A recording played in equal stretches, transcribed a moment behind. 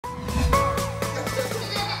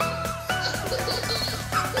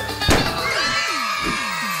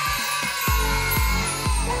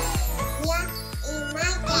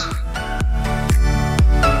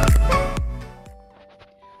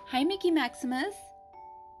Maximus.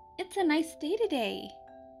 It's a nice day today.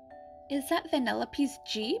 Is that Vanellope's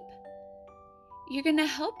Jeep? You're gonna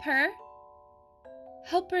help her?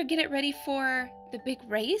 Help her get it ready for the big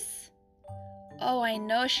race? Oh, I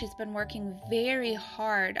know she's been working very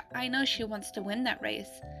hard. I know she wants to win that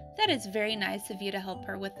race. That is very nice of you to help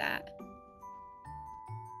her with that.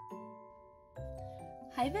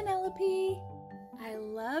 Hi, Vanellope. I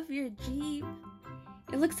love your Jeep.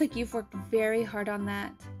 It looks like you've worked very hard on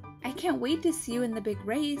that. I can't wait to see you in the big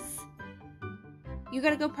race. You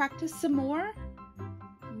gotta go practice some more?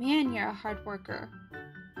 Man, you're a hard worker.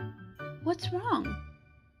 What's wrong?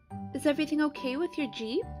 Is everything okay with your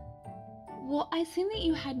Jeep? Well, I seen that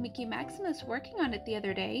you had Mickey Maximus working on it the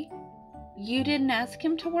other day. You didn't ask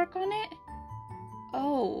him to work on it?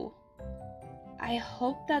 Oh, I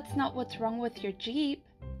hope that's not what's wrong with your Jeep.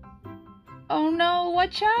 Oh no,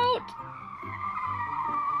 watch out!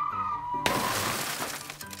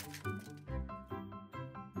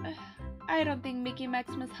 I don't think Mickey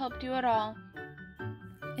Maximus helped you at all.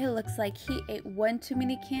 It looks like he ate one too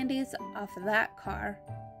many candies off that car.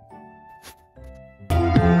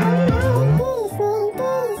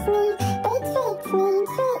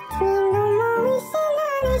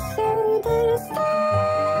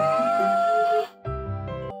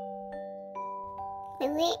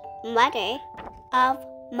 Sweet mother of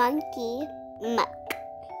monkey milk.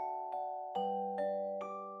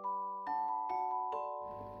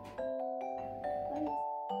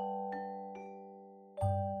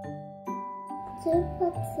 Two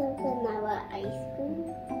cups of vanilla ice cream.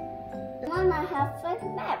 Mama have fresh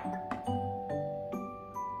milk.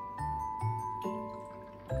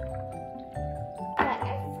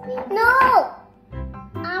 No!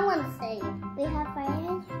 I want to say it. We have ice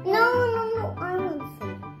cream. No, I want to say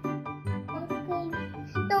it. Ice cream.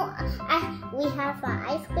 No, we have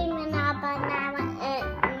ice cream and a banana and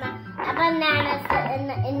a banana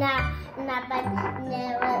in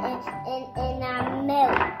our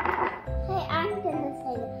milk. Hey, I'm gonna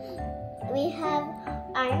say it. We have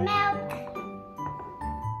our milk,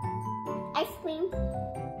 ice cream,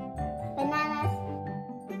 bananas,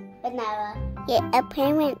 vanilla. Get a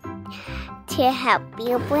parent to help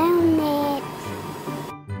you brown it.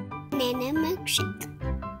 Banana milkshake.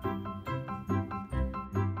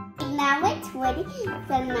 Now it's ready,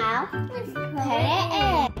 so now let's put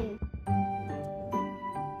it in.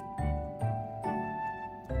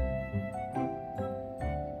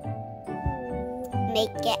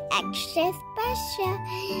 Make it extra special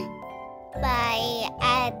by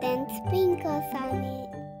adding sprinkles on it.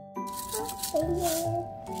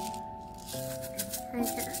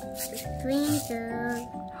 Sprinkles.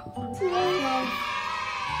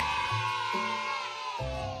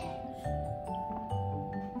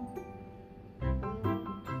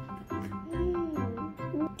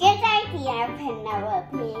 Good idea,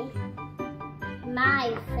 Penelope. My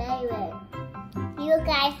favorite. You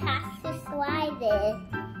guys have to try this.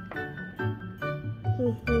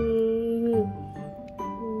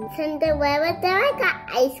 Cinderella, do I got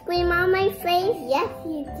ice cream on my face? Yes,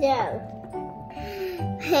 you do.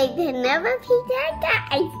 Hey, Penelope, do I got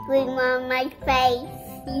ice cream on my face?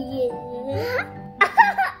 Yeah.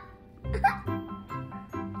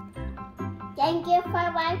 Thank you for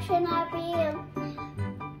watching our video.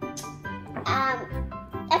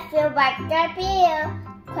 If you like the video,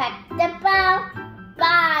 click the bell.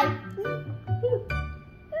 Bye.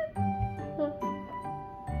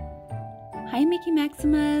 Hi, Mickey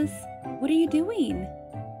Maximus. What are you doing?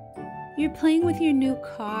 You're playing with your new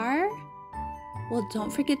car? Well,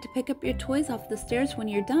 don't forget to pick up your toys off the stairs when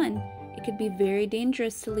you're done. It could be very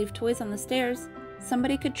dangerous to leave toys on the stairs.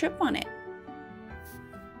 Somebody could trip on it.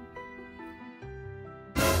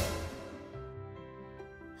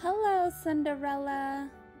 Hello, Cinderella.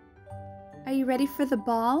 Are you ready for the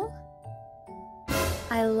ball?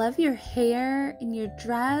 I love your hair and your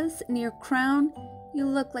dress and your crown. You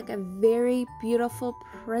look like a very beautiful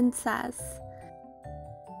princess.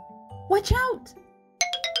 Watch out!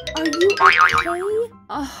 Are you okay?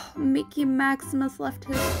 Oh, Mickey Maximus left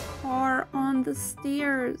his car on the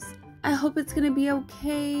stairs. I hope it's gonna be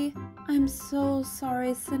okay. I'm so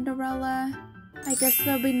sorry, Cinderella. I guess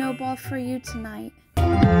there'll be no ball for you tonight.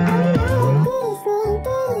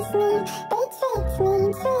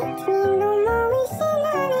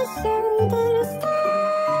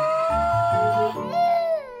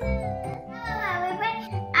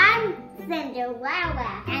 I'm Cinderella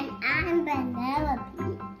and I'm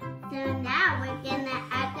Vanellope. So now we're gonna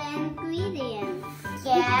add the ingredients.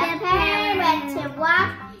 Get the parent to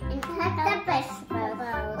wash and cut the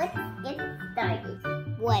vegetables. Let's get started.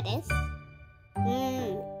 What is?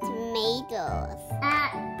 Tomatoes.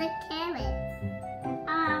 The carrot.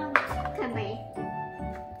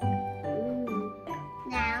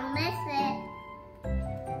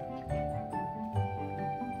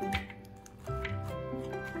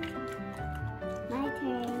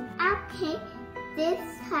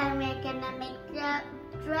 this time we're gonna make the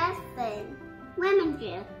dressing. Lemon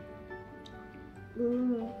juice.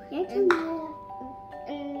 Ooh, and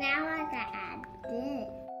now I gotta add this.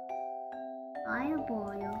 Olive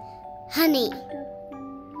oil. Honey.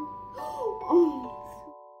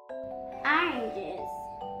 Oranges.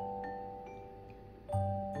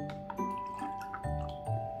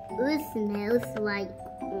 Ooh, smells like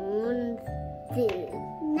orange juice.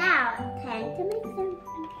 Now, time to make some.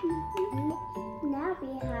 Now we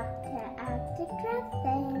have to add the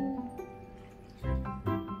dressing.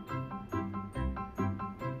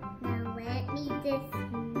 Now let me just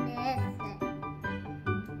mix it.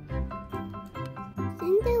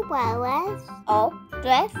 Cinderella's all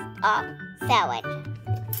dressed up salad.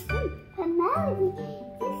 Penelope,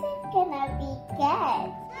 this is gonna be good.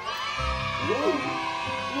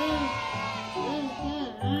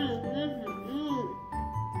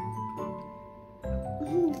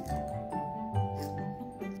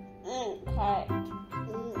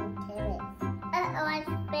 Uh-oh, I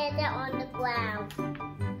spilled it on the ground.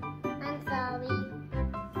 I'm sorry.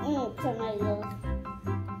 Tomatoes.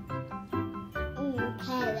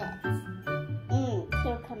 Carrots.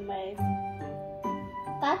 Cucumbers.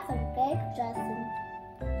 That's some good dressing.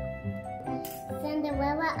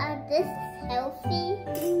 Cinderella, are this healthy?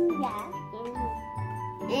 Yeah.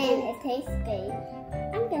 And it tastes good.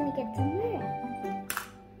 I'm gonna get some more.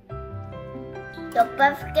 Don't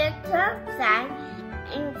forget to subscribe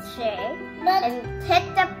and share and hit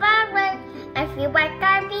the bell if you like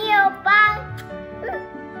our video.